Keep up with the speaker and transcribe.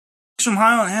From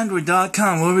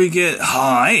HighOnAndroid.com, where we get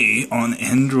high on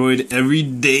Android every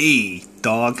day,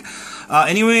 dog.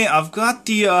 Anyway, I've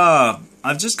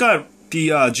just got the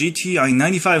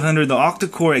GT-i9500, the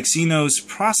Octa-core Exynos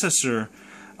processor,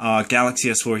 Galaxy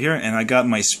S4 here, and I got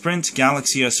my Sprint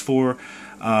Galaxy S4.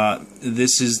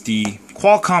 This is the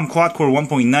Qualcomm quad-core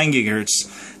 1.9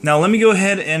 GHz. Now let me go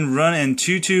ahead and run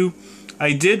Antutu.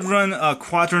 I did run a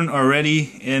Quadrant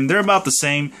already, and they're about the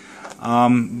same.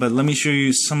 But let me show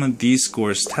you some of these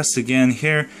scores. Test again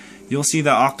here. You'll see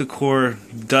that Octacore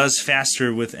does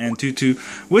faster with Antutu,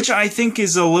 which I think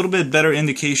is a little bit better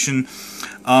indication.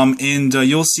 And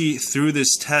you'll see through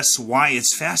this test why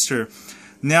it's faster.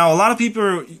 Now, a lot of people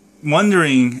are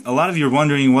wondering, you're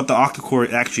wondering what the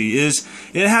Octacore actually is.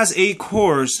 It has 8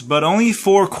 cores, but only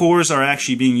 4 cores are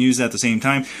actually being used at the same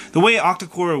time. The way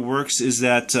Octacore works is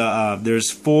that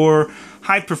there's 4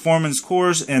 high-performance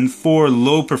cores and 4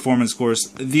 low-performance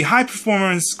cores. The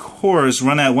high-performance cores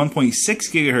run at 1.6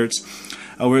 GHz,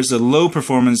 whereas the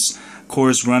low-performance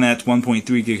cores run at 1.3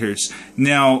 GHz.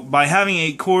 Now, by having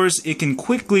 8 cores, it can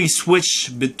quickly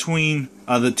switch between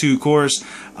the 2 cores.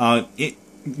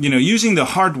 Using the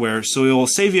hardware, so it will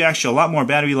save you actually a lot more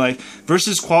battery life.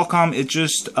 Versus Qualcomm, it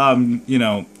just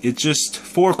it's just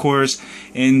 4 cores,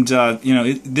 and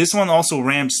this one also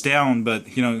ramps down, but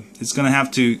it's gonna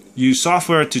have to use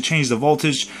software to change the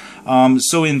voltage.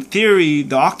 So in theory,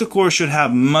 the Octa-core should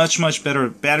have much better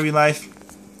battery life.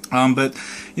 But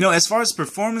as far as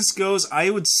performance goes,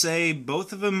 I would say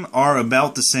both of them are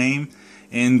about the same.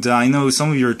 And I know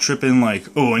some of you are tripping like,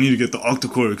 oh, I need to get the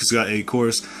Octa-core because it's got 8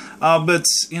 cores. But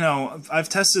I've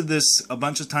tested this a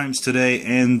bunch of times today,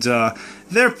 and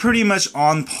they're pretty much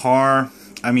on par.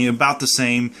 I mean, about the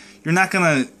same. You're not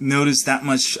gonna notice that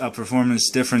much performance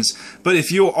difference. But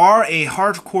if you are a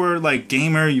hardcore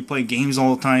gamer, you play games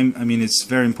all the time, I mean, it's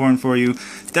very important for you,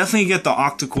 definitely get the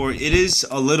Octa-core. It is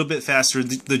a little bit faster.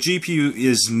 The GPU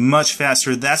is much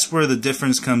faster. That's where the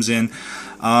difference comes in.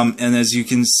 And as you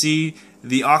can see,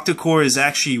 the Octa-core is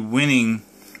actually winning,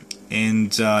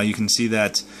 and you can see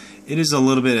that it is a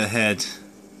little bit ahead.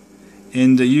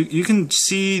 And you can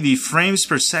see the frames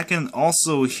per second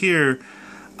also here.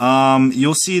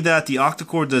 You'll see that the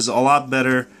Octa-core does a lot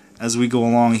better as we go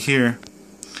along here.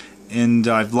 And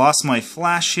I've lost my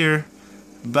flash here,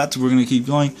 but we're going to keep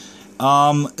going.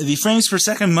 The frames per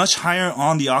second much higher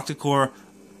on the Octa-core,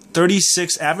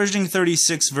 36, averaging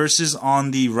 36, versus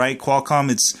on the right Qualcomm,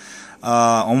 it's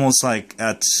almost like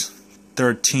at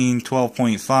 13,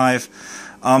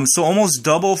 12.5. So almost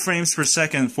double frames per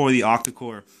second for the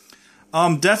Octa-core.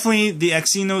 Definitely the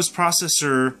Exynos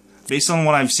processor, based on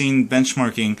what I've seen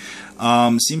benchmarking,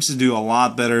 seems to do a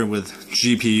lot better with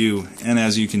GPU, and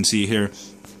as you can see here.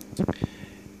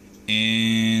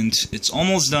 And it's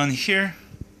almost done here.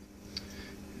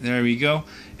 There we go.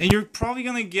 And you're probably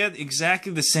going to get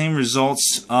exactly the same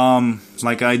results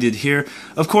like I did here.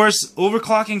 Of course,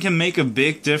 overclocking can make a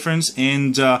big difference,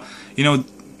 and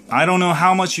I don't know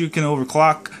how much you can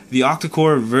overclock the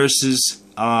Octa-core versus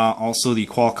also the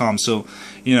Qualcomm. So,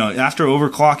 after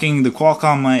overclocking, the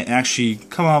Qualcomm might actually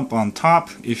come up on top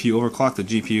if you overclock the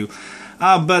GPU.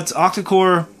 But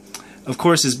Octa-core, of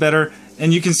course, is better.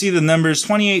 And you can see the numbers,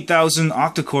 28,000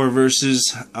 Octa-core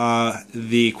versus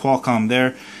the Qualcomm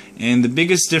there. And the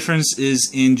biggest difference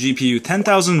is in GPU,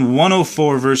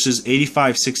 10,104 versus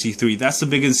 8563. That's the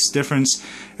biggest difference.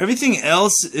 Everything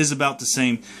else is about the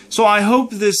same. So I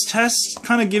hope this test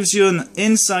kind of gives you an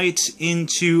insight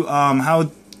into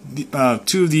how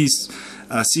two of these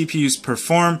CPUs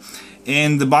perform.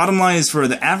 And the bottom line is, for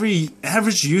the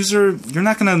average user, you're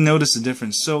not going to notice a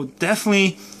difference. So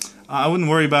definitely, I wouldn't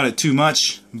worry about it too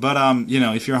much, but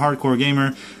if you're a hardcore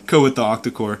gamer, go with the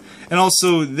Octa-core. And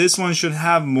also, this one should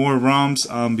have more ROMs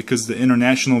because the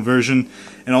international version,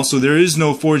 and also there is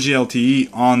no 4G LTE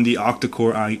on the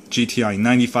Octa-core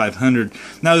GT-i9500.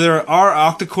 Now, there are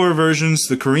Octa-core versions,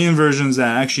 the Korean versions,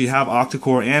 that actually have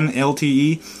Octa-core and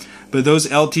LTE, but those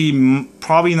LTE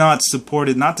probably not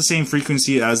supported, not the same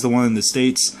frequency as the one in the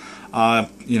States.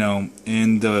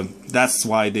 And that's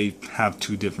why they have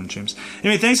 2 different chips.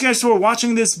 Anyway, thanks guys for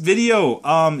watching this video.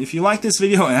 If you like this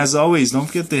video, as always, don't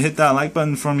forget to hit that like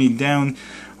button for me down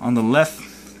on the left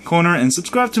corner, and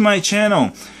subscribe to my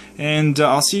channel. And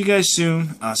I'll see you guys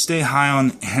soon. Stay high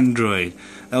on Android.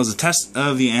 That was a test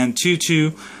of the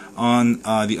Antutu on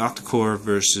the Octa-core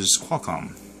versus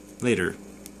Qualcomm. Later,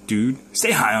 dude.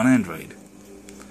 Stay high on Android.